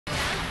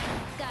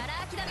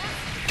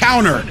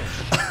Counter!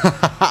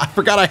 I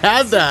forgot I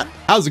had that.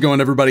 How's it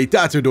going, everybody?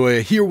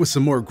 Dotodoya here with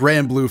some more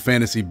Granblue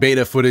Fantasy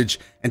beta footage,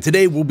 and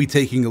today we'll be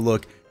taking a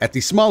look at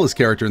the smallest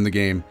character in the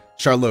game,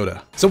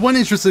 Charlotta. So one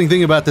interesting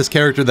thing about this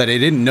character that I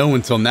didn't know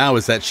until now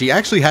is that she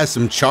actually has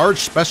some charged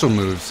special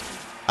moves.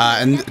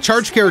 And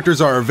charged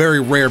characters are a very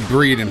rare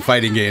breed in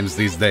fighting games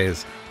these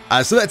days.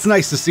 So that's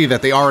nice to see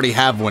that they already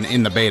have one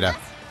in the beta.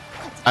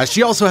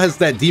 She also has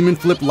that demon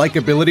flip-like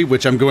ability,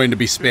 which I'm going to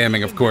be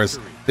spamming, of course,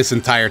 this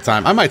entire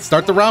time. I might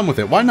start the round with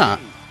it. Why not?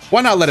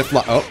 Why not let it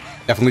fly? Oh,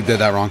 definitely did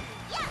that wrong.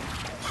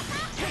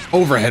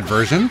 Overhead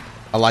version.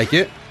 I like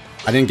it.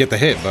 I didn't get the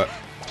hit, but...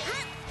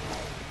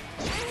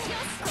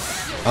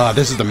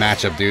 this is the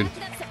matchup, dude.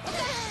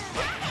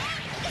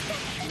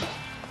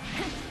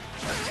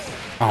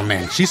 Oh,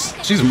 man.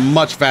 She's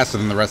much faster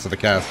than the rest of the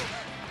cast.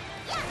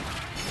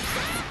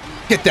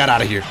 Get that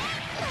out of here.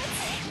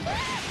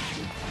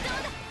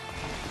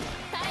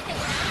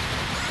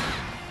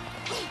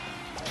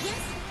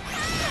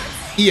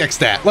 EX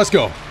stat. Let's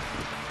go.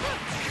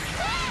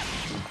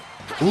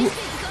 Ooh.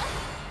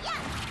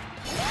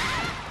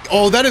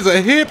 Oh, that is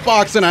a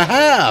hitbox and a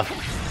half.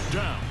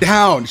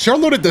 Down.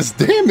 Charlotta does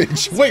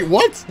damage. Wait,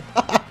 what?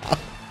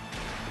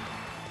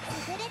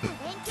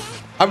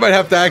 I might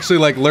have to actually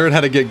like learn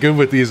how to get good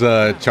with these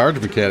charge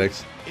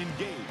mechanics.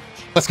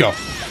 Let's go.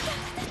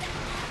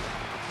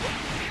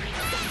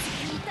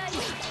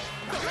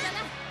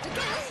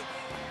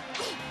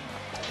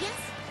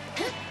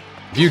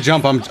 If you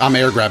jump, I'm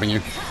air grabbing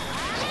you.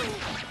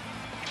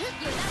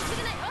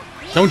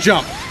 Don't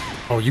jump.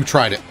 Oh, you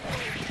tried it.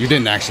 You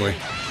didn't actually.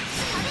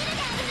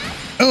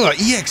 Ugh,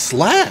 EX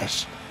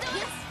slash.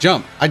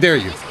 Jump. I dare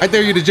you. I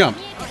dare you to jump.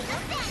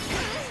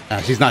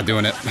 Ah, she's not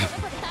doing it.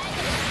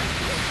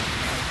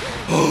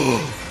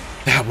 Oh,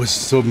 that was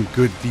some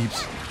good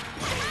deeps.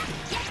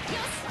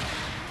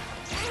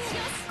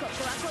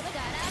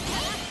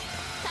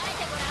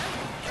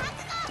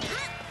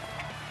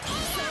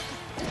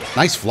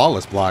 Nice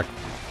flawless block.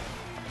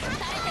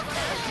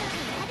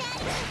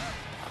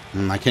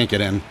 I can't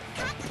get in.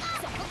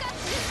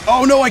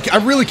 Oh no, I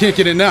really can't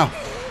get in now.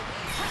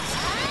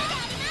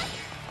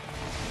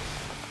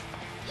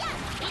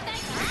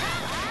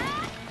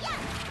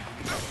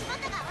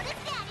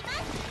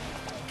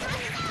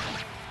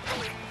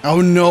 Oh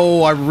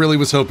no, I really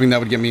was hoping that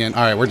would get me in.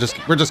 All right, we're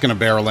just gonna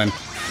barrel in.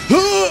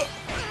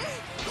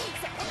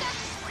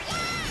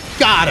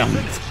 Got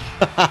him.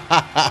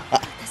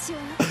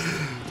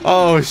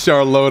 Oh,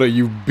 Charlotta,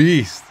 you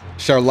beast.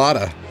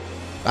 Charlotta.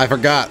 I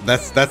forgot.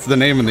 That's the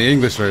name in the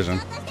English version.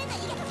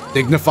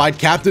 Dignified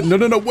captain.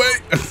 No,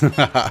 wait.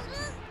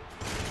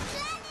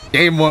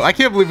 Game one. I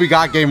can't believe we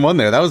got game one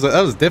there. That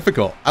was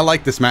difficult. I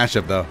like this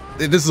matchup though.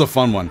 This is a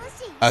fun one.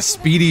 A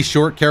speedy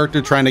short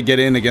character trying to get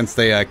in against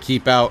a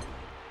keep out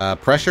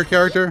pressure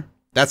character.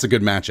 That's a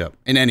good matchup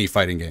in any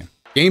fighting game.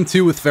 Game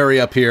two with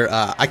Ferry up here.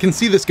 I can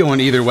see this going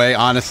either way.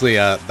 Honestly,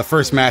 the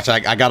first match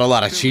I got a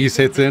lot of cheese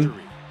hits in,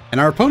 and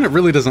our opponent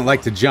really doesn't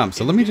like to jump.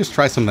 So let me just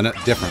try something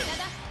different.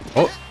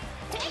 Oh.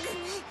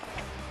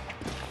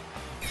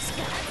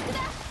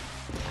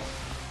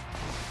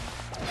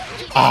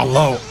 Ah,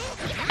 low.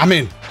 I'm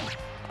in.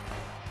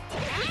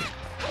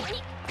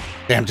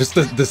 Damn, just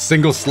the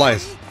single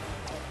slice.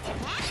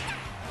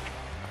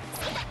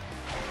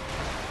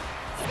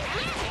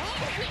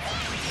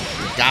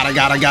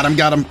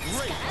 Got him.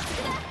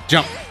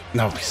 Jump.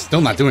 No, he's still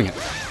not doing it.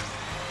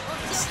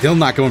 Still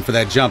not going for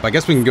that jump. I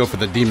guess we can go for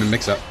the demon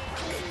mix-up.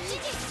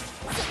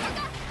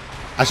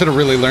 I should have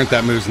really learned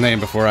that move's name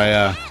before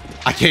I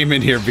came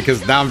in here,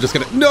 because now I'm just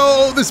gonna...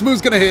 No, this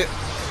move's gonna hit.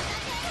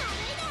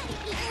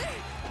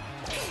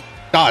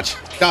 Dodge.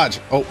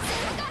 Oh.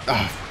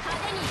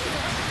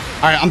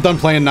 All right, I'm done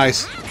playing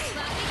nice.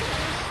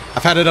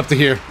 I've had it up to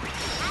here.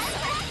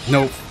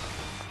 Nope.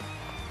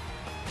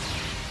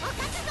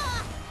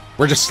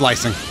 We're just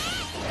slicing.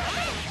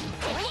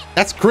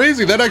 That's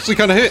crazy. That actually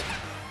kind of hit.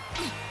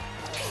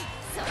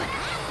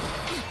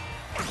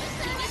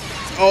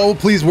 Oh,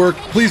 please work.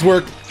 Please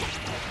work.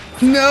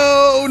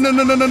 No.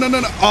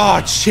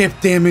 Oh, chip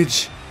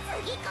damage.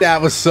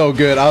 That was so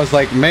good. I was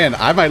like, man,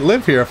 I might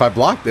live here if I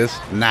block this.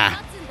 Nah.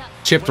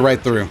 Chipped right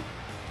through.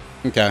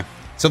 Okay.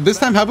 So this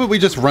time, how about we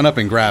just run up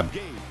and grab?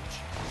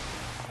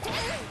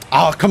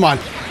 Oh, come on.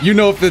 You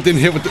know if it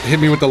didn't hit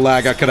me with the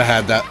lag, I could have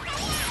had that.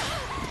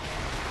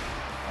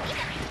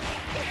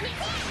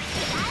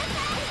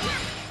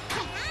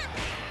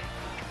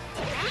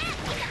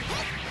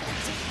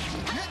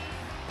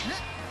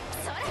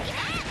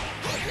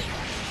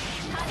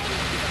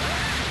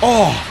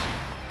 Oh!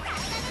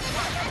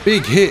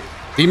 Big hit.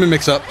 Demon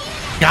mix-up.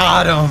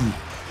 Got him!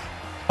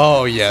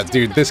 Oh yeah,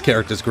 dude, this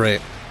character's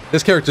great.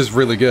 This character's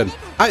really good.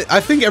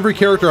 I think every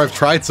character I've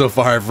tried so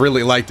far I've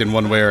really liked in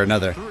one way or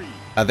another.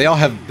 They all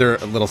have their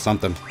little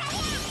something.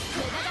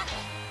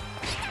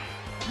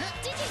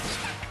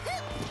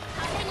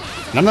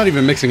 And I'm not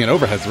even mixing in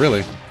overheads,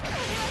 really.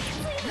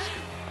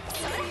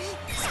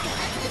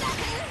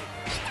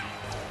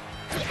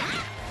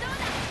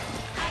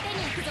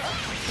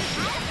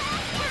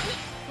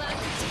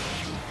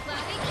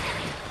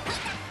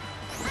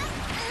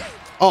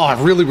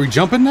 Oh, really? We're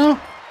jumping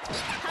now?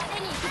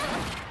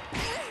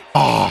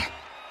 Oh.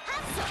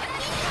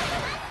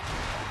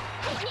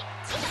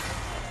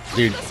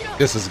 Dude,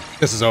 this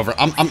is over.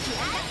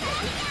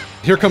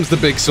 Here comes the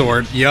big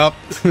sword. Yup.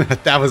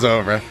 That was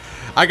over.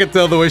 I could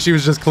tell the way she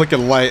was just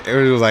clicking light.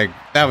 It was like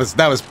that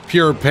was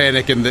pure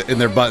panic in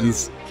their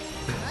buttons.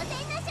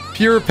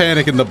 Pure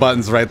panic in the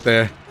buttons right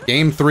there.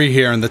 Game 3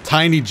 here, and the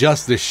tiny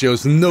Justice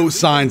shows no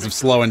signs of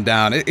slowing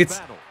down.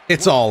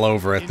 It's all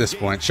over at this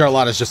point.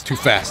 Charlotta's just too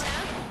fast.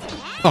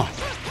 Oh.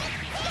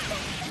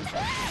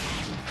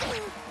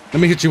 Let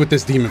me hit you with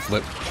this demon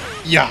flip.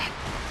 Yeah.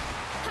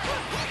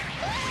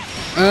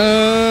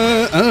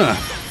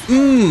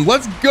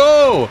 Let's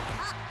go.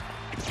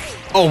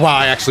 Oh, wow,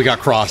 I actually got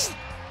crossed.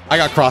 I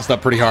got crossed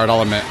up pretty hard,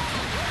 I'll admit.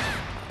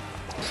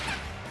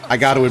 I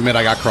got to admit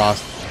I got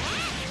crossed.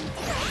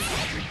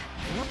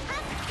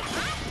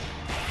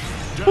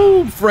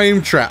 Ooh,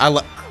 frame trap.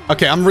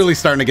 Okay, I'm really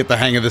starting to get the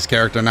hang of this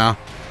character now.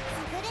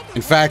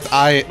 In fact,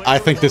 I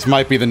think this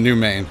might be the new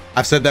main.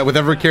 I've said that with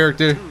every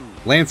character.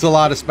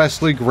 Lancelot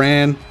especially,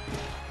 Gran.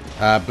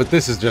 But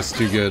this is just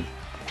too good.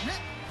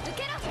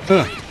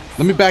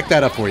 Let me back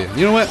that up for you.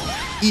 You know what?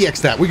 EX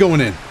that. We going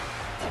in.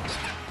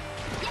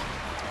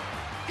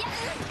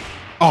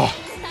 Oh.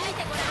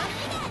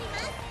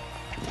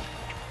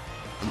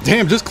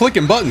 Damn, just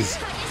clicking buttons.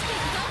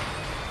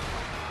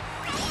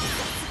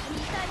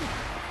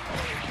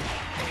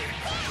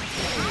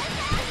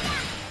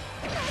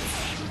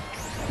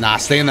 Nah,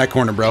 stay in that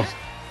corner, bro.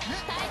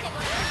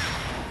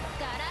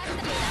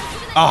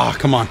 Ah,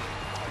 come on.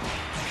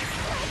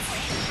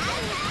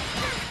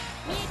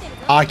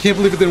 Oh, I can't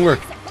believe it didn't work.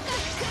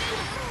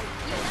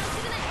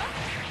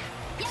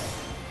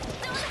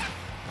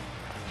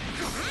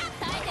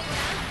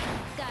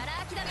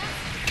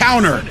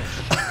 Counter!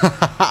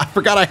 I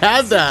forgot I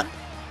had that.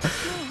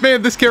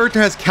 Man, this character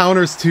has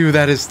counters too.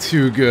 That is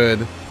too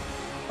good.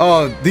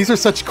 Oh, these are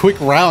such quick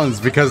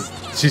rounds because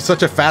she's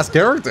such a fast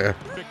character.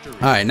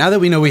 All right, now that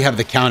we know we have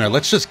the counter,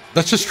 let's just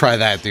try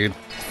that, dude.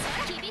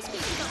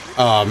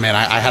 Oh man,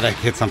 I had to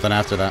hit something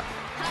after that.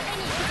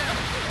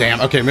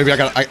 Damn. Okay, maybe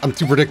I'm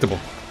too predictable.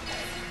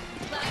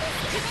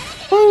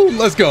 Woo,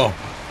 let's go.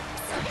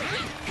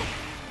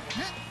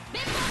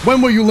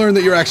 When will you learn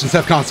that your actions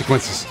have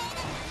consequences?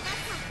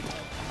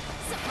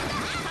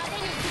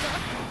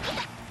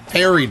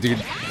 Parry,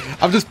 dude.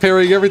 I'm just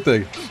parrying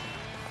everything.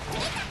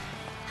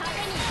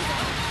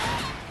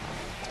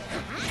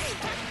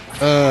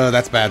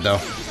 That's bad though.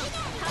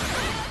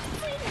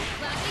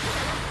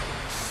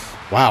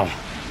 Wow.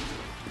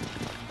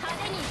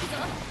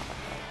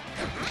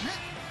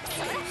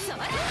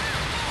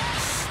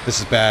 This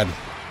is bad.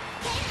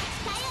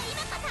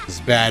 This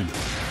is bad.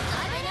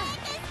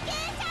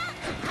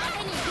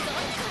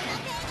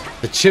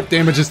 The chip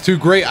damage is too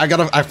great. I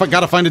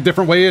gotta find a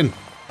different way in.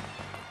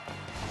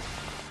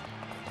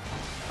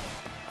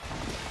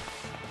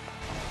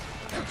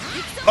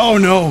 Oh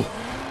no.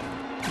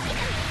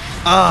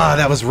 Ah,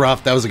 that was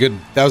rough. That was a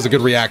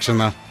good reaction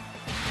though.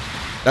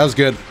 That was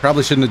good.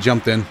 Probably shouldn't have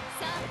jumped in.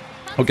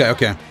 Okay,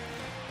 okay.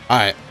 All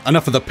right,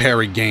 enough of the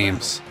parry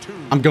games.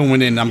 I'm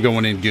going in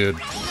good.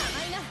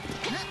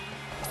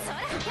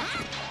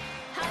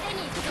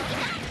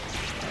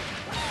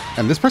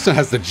 And this person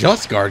has the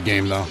Just Guard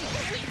game though.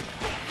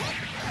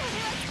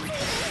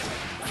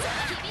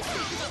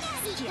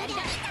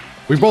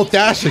 We're both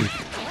dashing.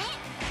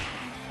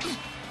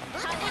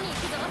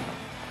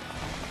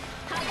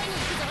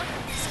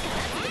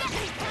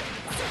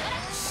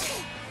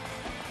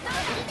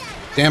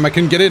 Damn, I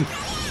couldn't get in.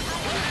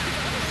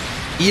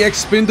 EX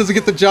spin doesn't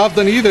get the job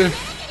done either.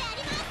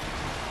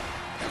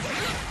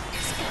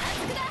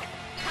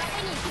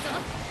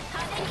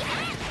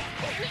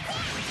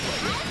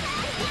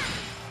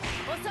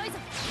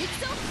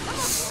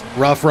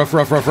 Rough.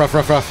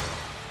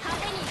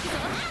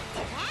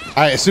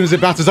 Alright, as soon as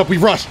it bounces up, we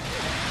rush.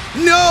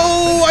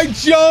 No! I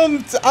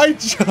jumped!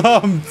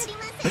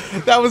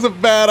 That was a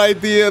bad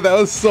idea. That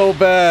was so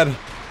bad.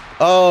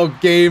 Oh,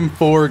 game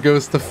 4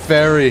 goes to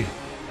Ferry.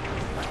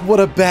 What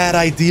a bad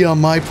idea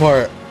on my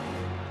part.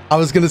 I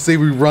was gonna say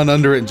we run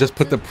under it and just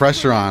put the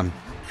pressure on.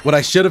 What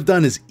I should have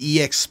done is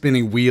EX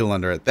spinning wheel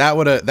under it. That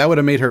would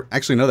have made her.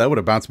 Actually, no, that would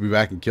have bounced me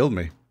back and killed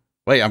me.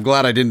 Wait, I'm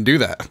glad I didn't do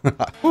that.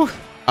 All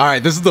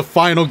right, this is the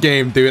final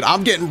game, dude.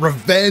 I'm getting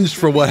revenge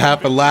for what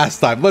happened last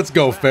time. Let's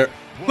go,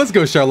 Let's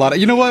go, Charlotta.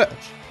 You know what?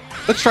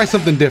 Let's try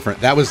something different.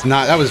 That was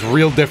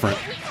real different.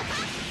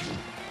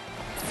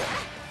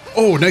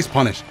 Oh, nice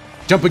punish.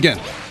 Jump again.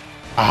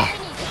 Ah.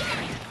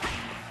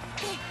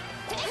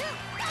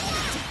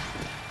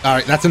 All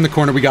right, that's in the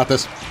corner. We got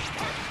this.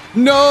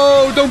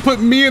 No, don't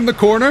put me in the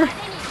corner.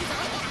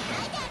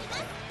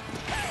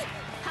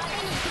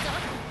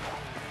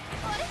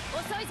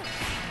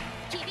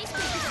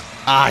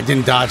 Ah, I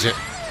didn't dodge it.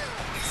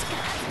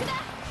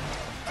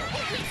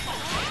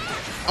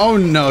 Oh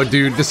no,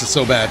 dude, this is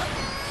so bad.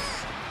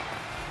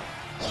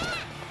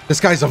 This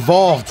guy's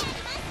evolved.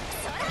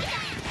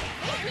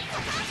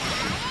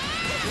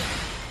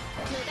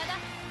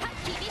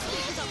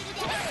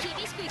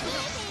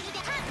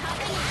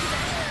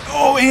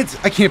 Oh, Ant!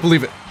 I can't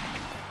believe it.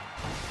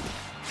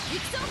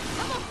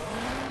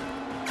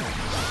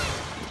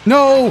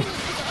 No!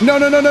 No,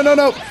 no, no, no, no,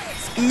 no!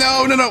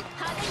 No, no, no!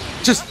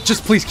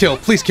 Just please kill.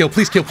 Please kill.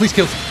 Please kill. Please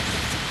kill.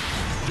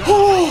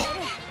 Oh!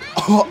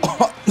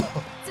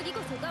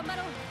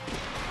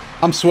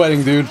 I'm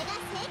sweating, dude.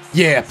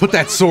 Yeah, put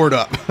that sword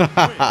up.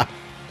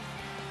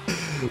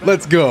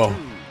 Let's go.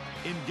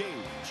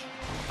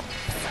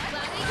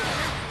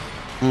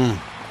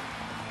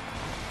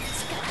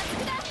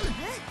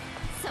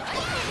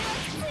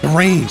 The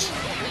range.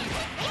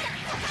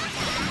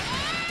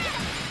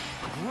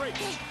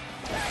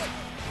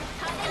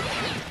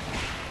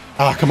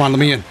 Ah, come on, let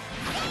me in.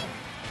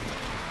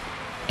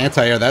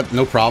 Anti-air that,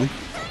 no problem.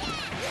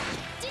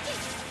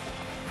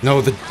 No,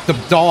 the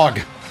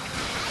dog.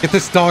 Get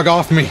this dog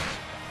off me.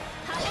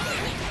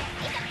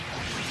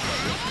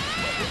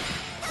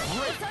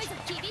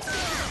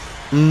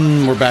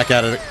 We're back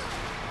at it.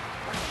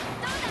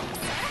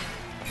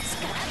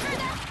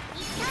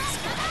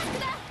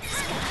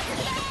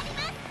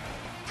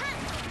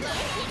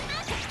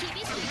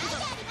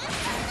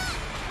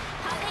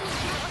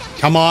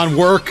 Come on,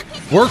 work.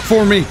 Work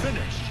for me.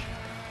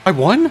 I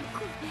won?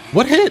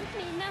 What hit?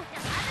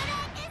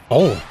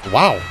 Oh,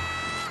 wow.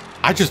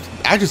 I just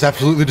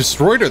absolutely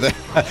destroyed her.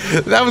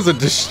 That was a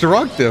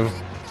destructive.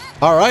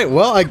 All right,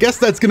 well, I guess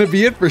that's gonna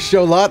be it for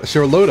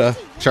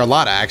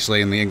Charlotta,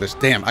 actually, in the English.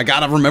 Damn, I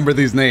gotta remember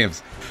these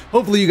names.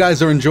 Hopefully you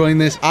guys are enjoying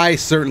this. I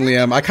certainly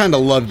am. I kind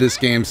of love this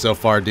game so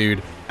far,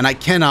 dude, and I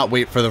cannot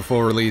wait for the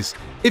full release.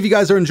 If you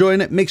guys are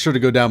enjoying it, make sure to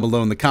go down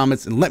below in the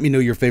comments and let me know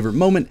your favorite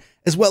moment,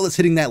 as well as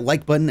hitting that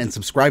like button and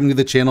subscribing to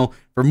the channel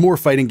for more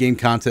fighting game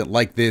content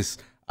like this.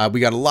 We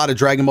got a lot of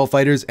Dragon Ball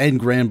FighterZ and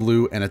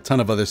Granblue and a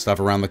ton of other stuff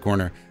around the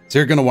corner, so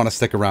you're going to want to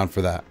stick around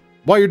for that.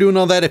 While you're doing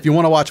all that, if you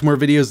want to watch more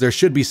videos, there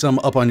should be some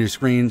up on your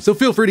screen, so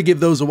feel free to give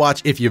those a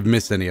watch if you've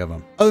missed any of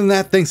them. Other than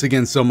that, thanks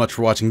again so much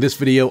for watching this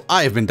video.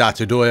 I have been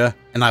Dotodoya,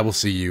 and I will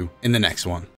see you in the next one.